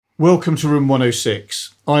Welcome to Room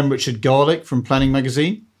 106. I'm Richard Garlick from Planning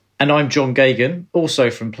Magazine. And I'm John Gagan,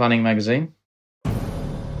 also from Planning Magazine.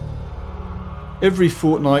 Every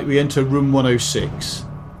fortnight we enter Room 106,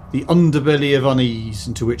 the underbelly of unease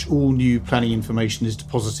into which all new planning information is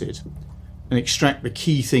deposited, and extract the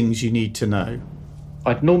key things you need to know.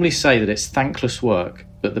 I'd normally say that it's thankless work,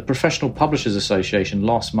 but the Professional Publishers Association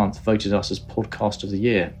last month voted us as Podcast of the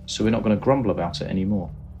Year, so we're not going to grumble about it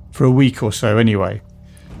anymore. For a week or so anyway.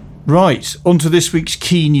 Right, on to this week's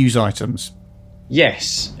key news items.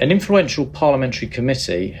 Yes, an influential parliamentary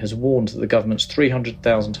committee has warned that the government's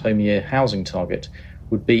 300,000 home a year housing target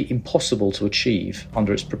would be impossible to achieve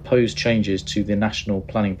under its proposed changes to the National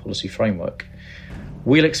Planning Policy Framework.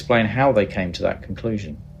 We'll explain how they came to that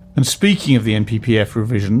conclusion. And speaking of the NPPF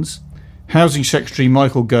revisions, Housing Secretary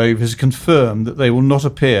Michael Gove has confirmed that they will not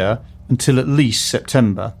appear until at least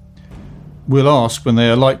September. We'll ask when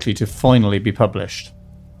they are likely to finally be published.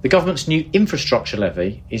 The government's new infrastructure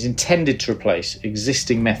levy is intended to replace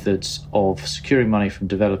existing methods of securing money from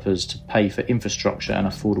developers to pay for infrastructure and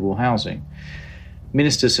affordable housing.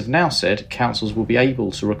 Ministers have now said councils will be able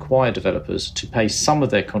to require developers to pay some of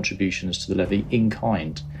their contributions to the levy in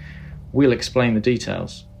kind. We'll explain the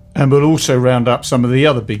details. And we'll also round up some of the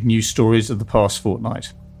other big news stories of the past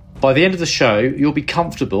fortnight. By the end of the show, you'll be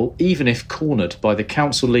comfortable, even if cornered by the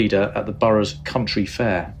council leader at the borough's country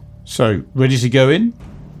fair. So, ready to go in?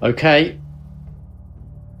 OK.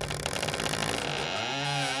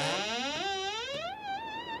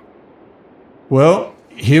 Well,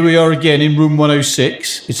 here we are again in Room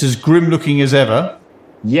 106. It's as grim looking as ever.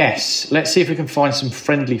 Yes, let's see if we can find some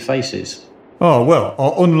friendly faces. Oh, well,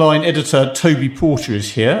 our online editor, Toby Porter,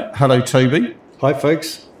 is here. Hello, Toby. Hi,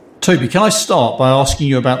 folks. Toby, can I start by asking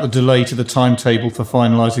you about the delay to the timetable for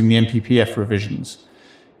finalising the NPPF revisions?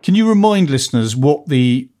 Can you remind listeners what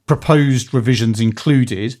the proposed revisions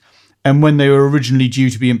included and when they were originally due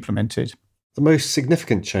to be implemented? The most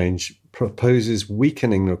significant change proposes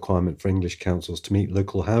weakening the requirement for English councils to meet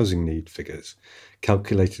local housing need figures,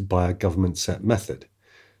 calculated by a government-set method.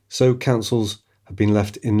 So councils have been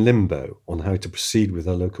left in limbo on how to proceed with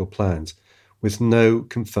their local plans, with no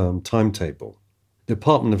confirmed timetable. The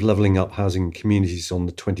Department of Levelling Up Housing and Communities on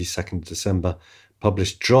the 22nd of December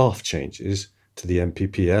published draft changes to the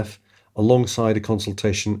NPPF alongside a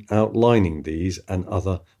consultation outlining these and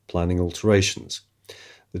other planning alterations.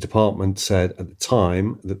 The department said at the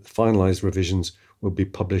time that the finalised revisions will be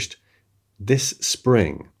published this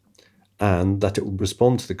spring and that it will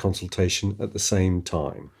respond to the consultation at the same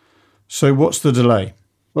time. So what's the delay?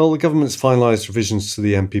 Well, the government's finalised revisions to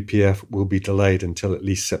the NPPF will be delayed until at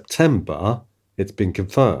least September. It's been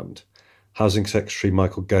confirmed. Housing Secretary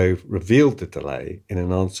Michael Gove revealed the delay in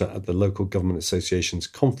an answer at the Local Government Association's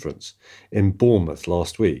conference in Bournemouth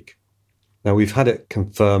last week. Now, we've had it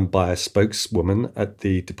confirmed by a spokeswoman at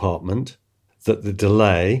the department that the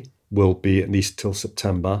delay will be at least till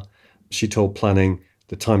September. She told Planning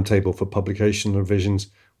the timetable for publication revisions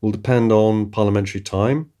will depend on parliamentary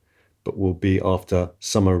time, but will be after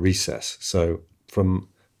summer recess, so from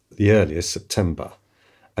the earliest September.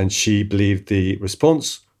 And she believed the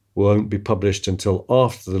response won't be published until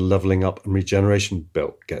after the Levelling Up and Regeneration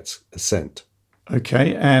Bill gets assent.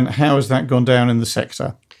 OK, and how has that gone down in the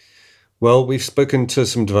sector? Well, we've spoken to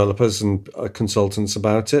some developers and consultants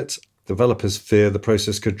about it. Developers fear the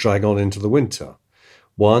process could drag on into the winter.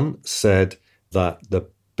 One said that the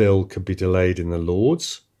bill could be delayed in the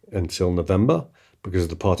Lords until November because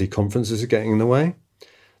the party conferences are getting in the way.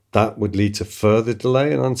 That would lead to further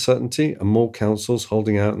delay and uncertainty and more councils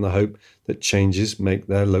holding out in the hope that changes make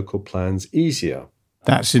their local plans easier.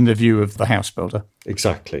 That's in the view of the house builder.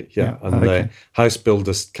 Exactly, yeah. And the house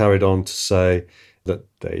builders carried on to say that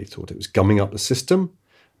they thought it was gumming up the system.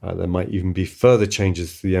 There might even be further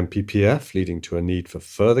changes to the NPPF, leading to a need for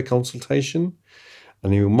further consultation.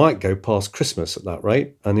 And you might go past Christmas at that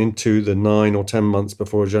rate and into the 9 or 10 months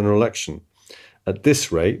before a general election. At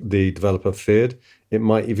this rate, the developer feared it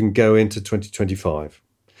might even go into 2025.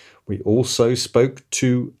 We also spoke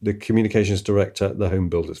to the communications director at the Home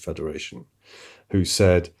Builders Federation, who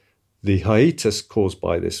said the hiatus caused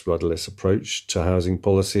by this rudderless approach to housing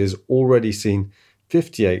policy has already seen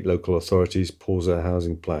 58 local authorities pause their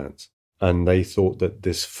housing plans, and they thought that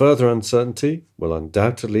this further uncertainty will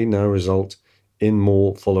undoubtedly now result in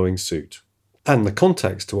more following suit. And the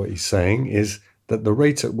context to what he's saying is that the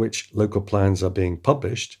rate at which local plans are being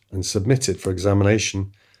published and submitted for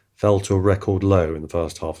examination fell to a record low in the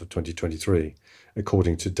first half of 2023,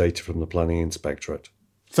 according to data from the Planning Inspectorate.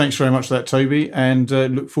 Thanks very much for that, Toby, and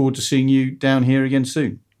look forward to seeing you down here again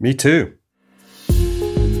soon. Me too.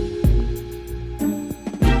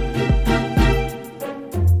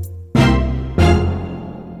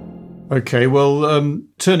 Okay, well,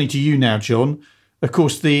 turning to you now, John. Of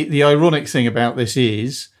course, the ironic thing about this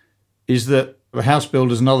is that the house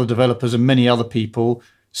builders and other developers and many other people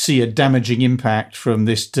see a damaging impact from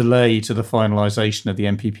this delay to the finalisation of the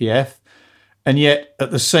NPPF. And yet,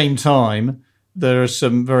 at the same time, there are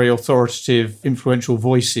some very authoritative, influential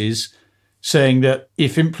voices saying that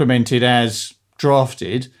if implemented as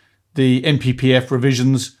drafted, the NPPF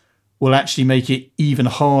revisions will actually make it even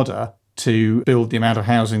harder to build the amount of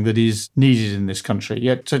housing that is needed in this country.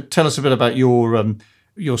 Yeah, so tell us a bit about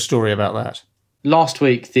your story about that. Last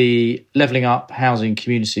week, the Levelling Up Housing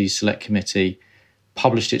Communities Select Committee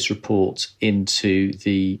published its report into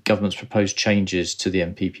the government's proposed changes to the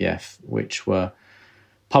NPPF, which were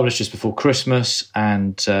published just before Christmas,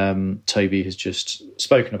 and Toby has just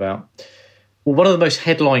spoken about. Well, one of the most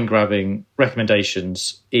headline-grabbing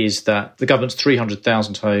recommendations is that the government's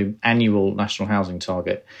 300,000 home annual national housing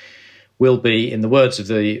target will be, in the words of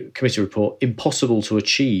the committee report, impossible to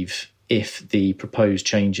achieve if the proposed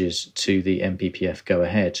changes to the NPPF go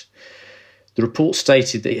ahead. The report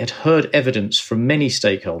stated that it had heard evidence from many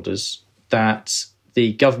stakeholders that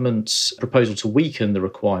the government's proposal to weaken the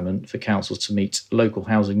requirement for councils to meet local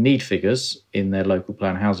housing need figures in their local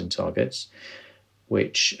plan housing targets,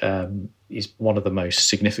 which is one of the most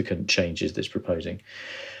significant changes that it's proposing,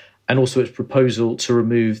 and also its proposal to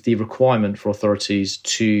remove the requirement for authorities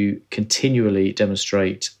to continually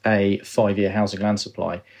demonstrate a 5-year housing land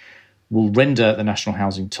supply, will render the national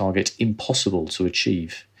housing target impossible to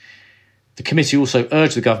achieve. The committee also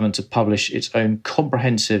urged the government to publish its own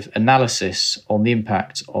comprehensive analysis on the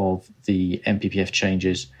impact of the NPPF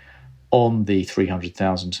changes on the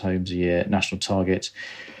 300,000 homes a year national target,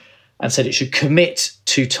 and said it should commit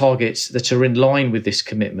to targets that are in line with this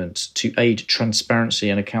commitment to aid transparency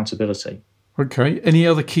and accountability. Okay. Any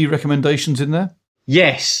other key recommendations in there?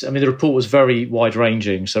 Yes. I mean, the report was very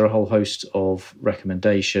wide-ranging, so a whole host of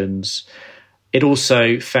recommendations. It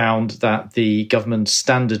also found that the government's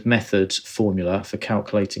standard method formula for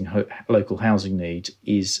calculating local housing need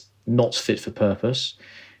is not fit for purpose.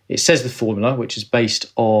 It says the formula, which is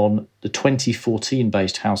based on the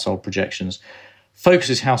 2014-based household projections,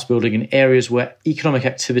 focuses house building in areas where economic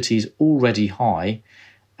activity is already high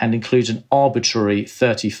and includes an arbitrary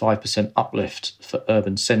 35% uplift for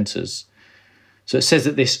urban centres. So it says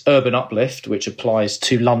that this urban uplift, which applies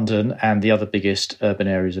to London and the other biggest urban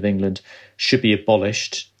areas of England, should be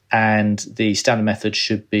abolished, and the standard method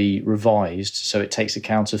should be revised so it takes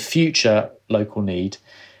account of future local need,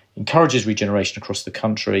 encourages regeneration across the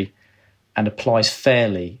country, and applies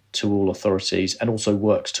fairly to all authorities, and also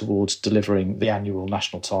works towards delivering the annual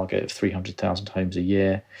national target of 300,000 homes a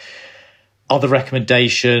year. Other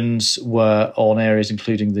recommendations were on areas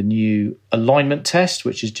including the new alignment test,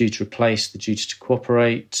 which is due to replace the duty to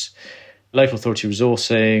cooperate, local authority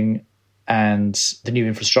resourcing, and the new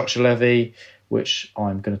infrastructure levy, which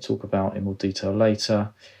I'm going to talk about in more detail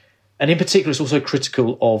later. And in particular, it's also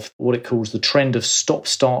critical of what it calls the trend of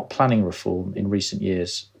stop-start planning reform in recent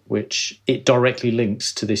years, which it directly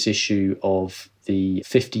links to this issue of the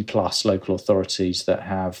 50-plus local authorities that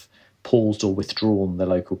have paused or withdrawn their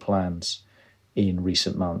local plans in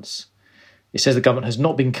recent months. It says the government has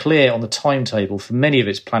not been clear on the timetable for many of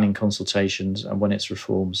its planning consultations and when its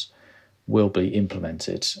reforms will be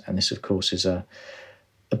implemented. And this, of course, is a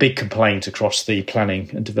big complaint across the planning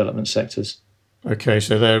and development sectors. Okay,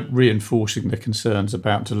 so they're reinforcing the concerns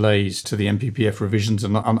about delays to the NPPF revisions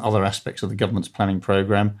and other aspects of the government's planning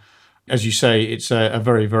programme. As you say, it's a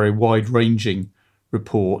very, very wide-ranging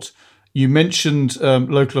report. You mentioned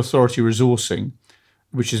local authority resourcing,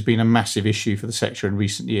 which has been a massive issue for the sector in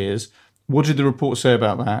recent years. What did the report say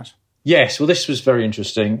about that? Yes, well, this was very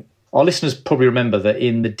interesting. Our listeners probably remember that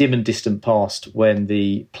in the dim and distant past, when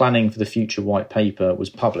the Planning for the Future White Paper was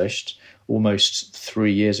published, almost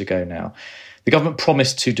 3 years ago now, the government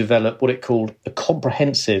promised to develop what it called a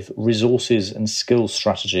comprehensive resources and skills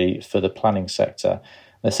strategy for the planning sector.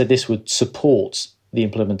 They said this would support the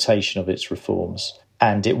implementation of its reforms.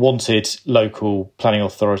 And it wanted local planning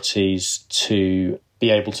authorities to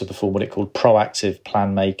be able to perform what it called proactive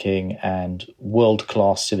plan making and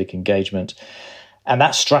world-class civic engagement. And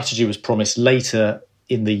that strategy was promised later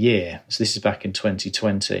in the year. So this is back in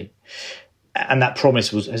 2020. And that promise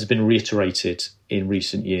has been reiterated in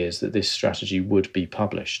recent years that this strategy would be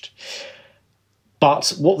published.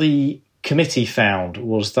 But what the committee found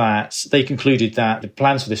was that they concluded that the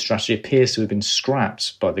plans for this strategy appears to have been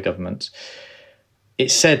scrapped by the government.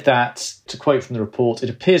 It said that, to quote from the report, it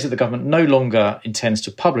appears that the government no longer intends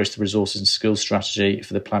to publish the resources and skills strategy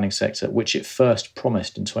for the planning sector, which it first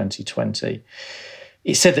promised in 2020.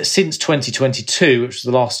 It said that since 2022, which was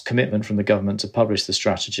the last commitment from the government to publish the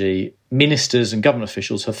strategy, ministers and government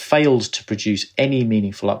officials have failed to produce any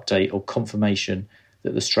meaningful update or confirmation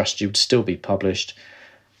that the strategy would still be published.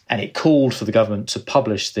 And it called for the government to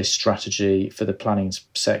publish this strategy for the planning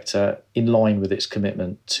sector in line with its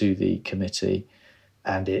commitment to the committee.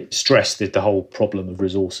 And it stressed the whole problem of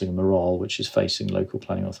resourcing and morale, which is facing local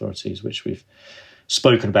planning authorities, which we've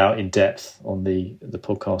spoken about in depth on the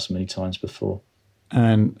podcast many times before.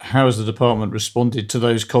 And how has the department responded to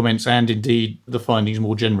those comments and indeed the findings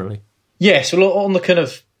more generally? Yes, well, on the kind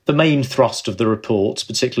of the main thrust of the report,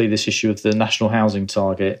 particularly this issue of the national housing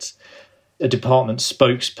target, a department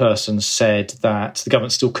spokesperson said that the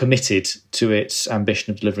government's still committed to its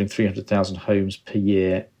ambition of delivering 300,000 homes per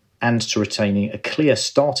year and to retaining a clear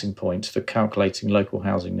starting point for calculating local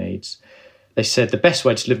housing needs. They said the best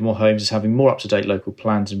way to deliver more homes is having more up-to-date local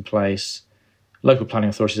plans in place. Local planning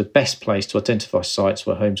authorities are best placed to identify sites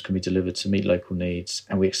where homes can be delivered to meet local needs,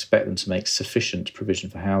 and we expect them to make sufficient provision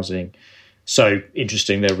for housing. So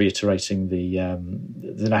interesting, they're reiterating the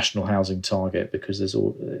national housing target because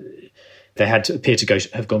they appear to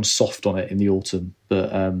have gone soft on it in the autumn,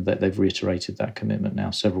 but they've reiterated that commitment now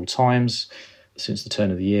several times since the turn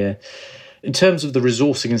of the year. In terms of the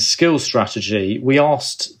resourcing and skills strategy, we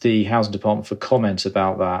asked the Housing Department for comment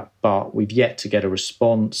about that, but we've yet to get a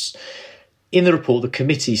response. In the report, the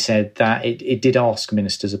committee said that it did ask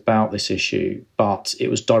ministers about this issue, but it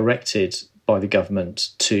was directed by the government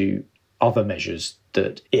to other measures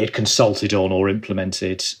that it had consulted on or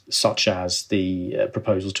implemented, such as the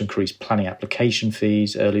proposals to increase planning application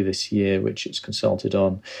fees early this year, which it's consulted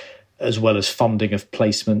on, as well as funding of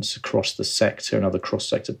placements across the sector and other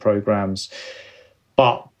cross-sector programmes.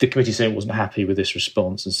 But the committee said it wasn't happy with this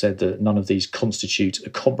response and said that none of these constitute a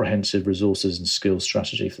comprehensive resources and skills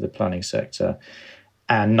strategy for the planning sector,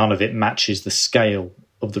 and none of it matches the scale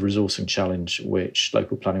of the resourcing challenge which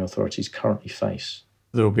local planning authorities currently face.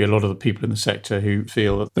 There will be a lot of the people in the sector who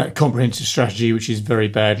feel that comprehensive strategy, which is very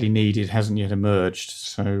badly needed, hasn't yet emerged.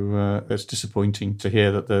 So it's disappointing to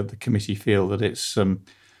hear that the committee feel that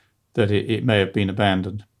it may have been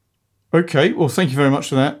abandoned. Okay, well, thank you very much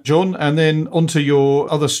for that, John. And then on to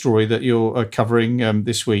your other story that you're covering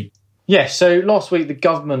this week. Yes, so last week the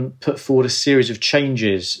government put forward a series of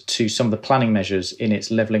changes to some of the planning measures in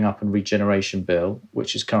its Levelling Up and Regeneration Bill,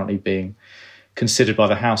 which is currently being considered by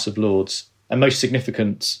the House of Lords. And most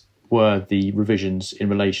significant were the revisions in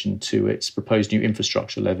relation to its proposed new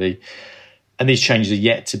infrastructure levy. And these changes are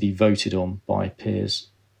yet to be voted on by peers.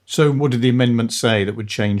 So what did the amendments say that would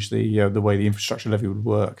change the way the infrastructure levy would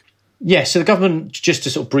work? Yes, so the government, just to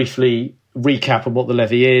sort of briefly recap on what the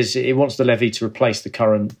levy is, it wants the levy to replace the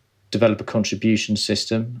current developer contribution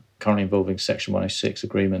system, currently involving Section 106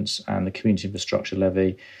 agreements and the community infrastructure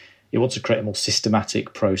levy. It wants to create a more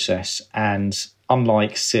systematic process, and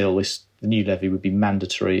unlike SIL, the new levy would be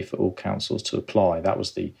mandatory for all councils to apply. That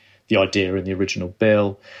was the idea in the original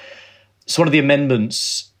bill. So one of the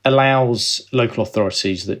amendments allows local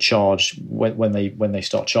authorities that charge, when they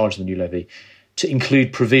start charging the new levy, to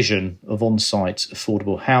include provision of on-site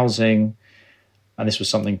affordable housing, and this was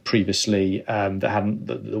something previously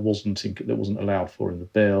that wasn't allowed for in the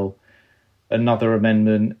bill. Another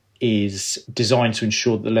amendment is designed to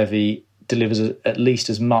ensure that the levy delivers at least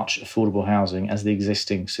as much affordable housing as the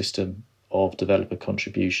existing system of developer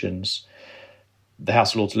contributions. The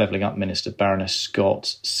House of Lords Levelling Up Minister Baroness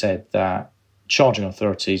Scott said that charging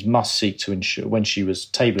authorities must seek to ensure, when she was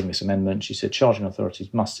tabling this amendment, she said charging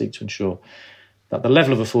authorities must seek to ensure that the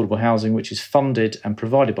level of affordable housing which is funded and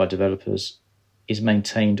provided by developers is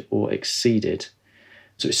maintained or exceeded.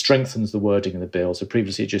 So it strengthens the wording in the bill. So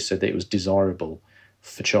previously it just said that it was desirable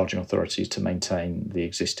for charging authorities to maintain the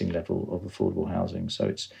existing level of affordable housing.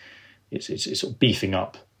 So it's sort of beefing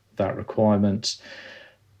up that requirement.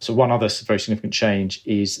 So one other very significant change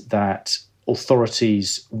is that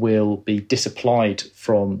authorities will be disapplied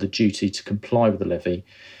from the duty to comply with the levy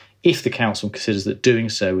if the council considers that doing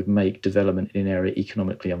so would make development in an area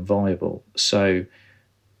economically unviable. So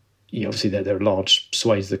obviously there are large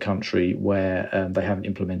swathes of the country where they haven't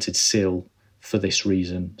implemented SIL for this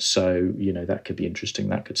reason. So, that could be interesting.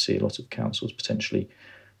 That could see a lot of councils potentially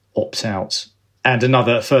opt out. And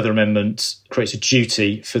another further amendment creates a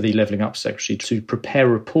duty for the Levelling Up Secretary to prepare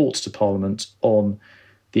reports to Parliament on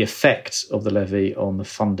the effect of the levy on the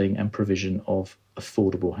funding and provision of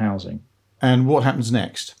affordable housing. And what happens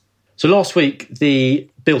next? So last week, the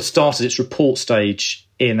bill started its report stage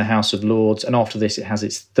in the House of Lords, and after this it has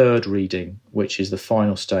its third reading, which is the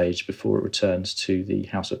final stage before it returns to the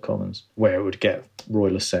House of Commons, where it would get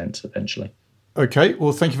royal assent eventually. Okay,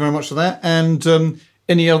 well, thank you very much for that. And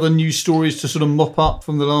Any other news stories to sort of mop up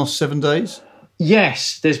from the last 7 days?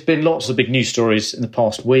 Yes, there's been lots of big news stories in the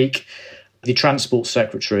past week. The Transport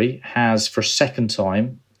Secretary has, for a second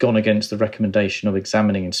time, gone against the recommendation of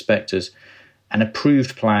examining inspectors and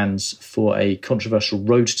approved plans for a controversial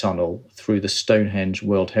road tunnel through the Stonehenge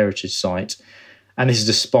World Heritage Site. And this is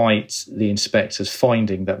despite the inspectors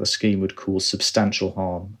finding that the scheme would cause substantial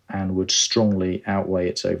harm and would strongly outweigh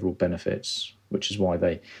its overall benefits, which is why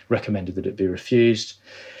they recommended that it be refused.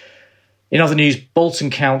 In other news, Bolton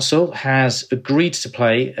Council has agreed to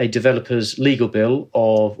pay a developer's legal bill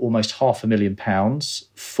of almost £500,000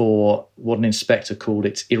 for what an inspector called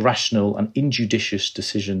its irrational and injudicious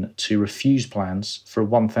decision to refuse plans for a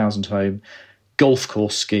 1,000-home golf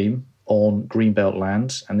course scheme on Greenbelt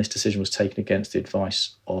land, and this decision was taken against the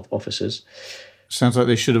advice of officers. Sounds like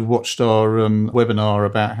they should have watched our webinar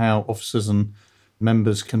about how officers and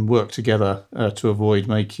members can work together to avoid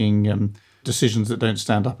making decisions that don't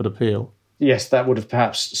stand up at appeal. Yes, that would have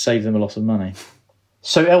perhaps saved them a lot of money.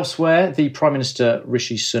 So elsewhere, the Prime Minister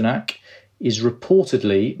Rishi Sunak is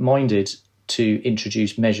reportedly minded to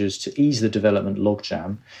introduce measures to ease the development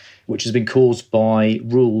logjam, which has been caused by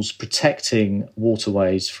rules protecting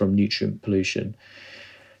waterways from nutrient pollution.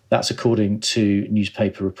 That's according to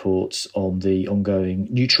newspaper reports on the ongoing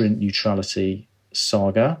nutrient neutrality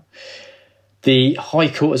saga. The High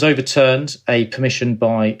Court has overturned a permission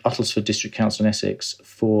by Uttlesford District Council in Essex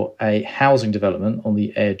for a housing development on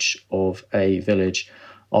the edge of a village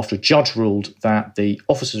after a judge ruled that the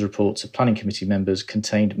officers' reports of planning committee members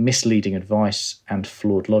contained misleading advice and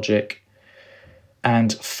flawed logic.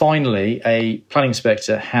 And finally, a planning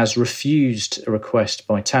inspector has refused a request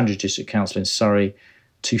by Tandridge District Council in Surrey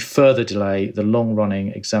to further delay the long-running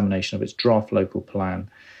examination of its draft local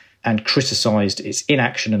plan, and criticised its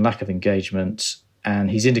inaction and lack of engagement.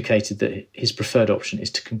 And he's indicated that his preferred option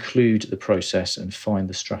is to conclude the process and find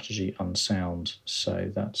the strategy unsound.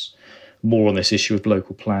 So that's more on this issue of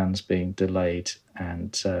local plans being delayed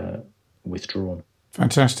and withdrawn.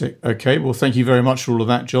 Fantastic. Okay, well, thank you very much for all of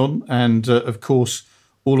that, John. And of course,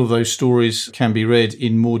 all of those stories can be read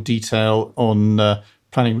in more detail on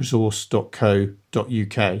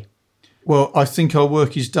planningresource.co.uk. Well, I think our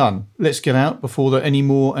work is done. Let's get out before there are any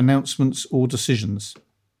more announcements or decisions.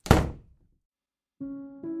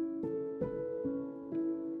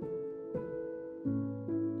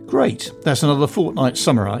 Great. That's another fortnight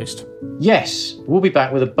summarised. Yes, we'll be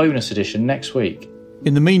back with a bonus edition next week.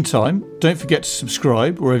 In the meantime, don't forget to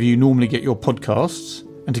subscribe wherever you normally get your podcasts,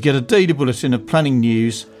 and to get a daily bulletin of planning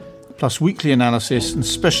news, plus weekly analysis and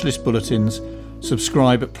specialist bulletins,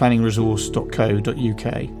 subscribe at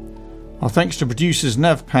planningresource.co.uk. Our thanks to producers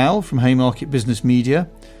Nav Powell from Haymarket Business Media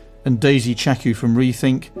and Daisy Chaku from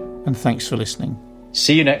Rethink, and thanks for listening.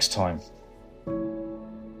 See you next time.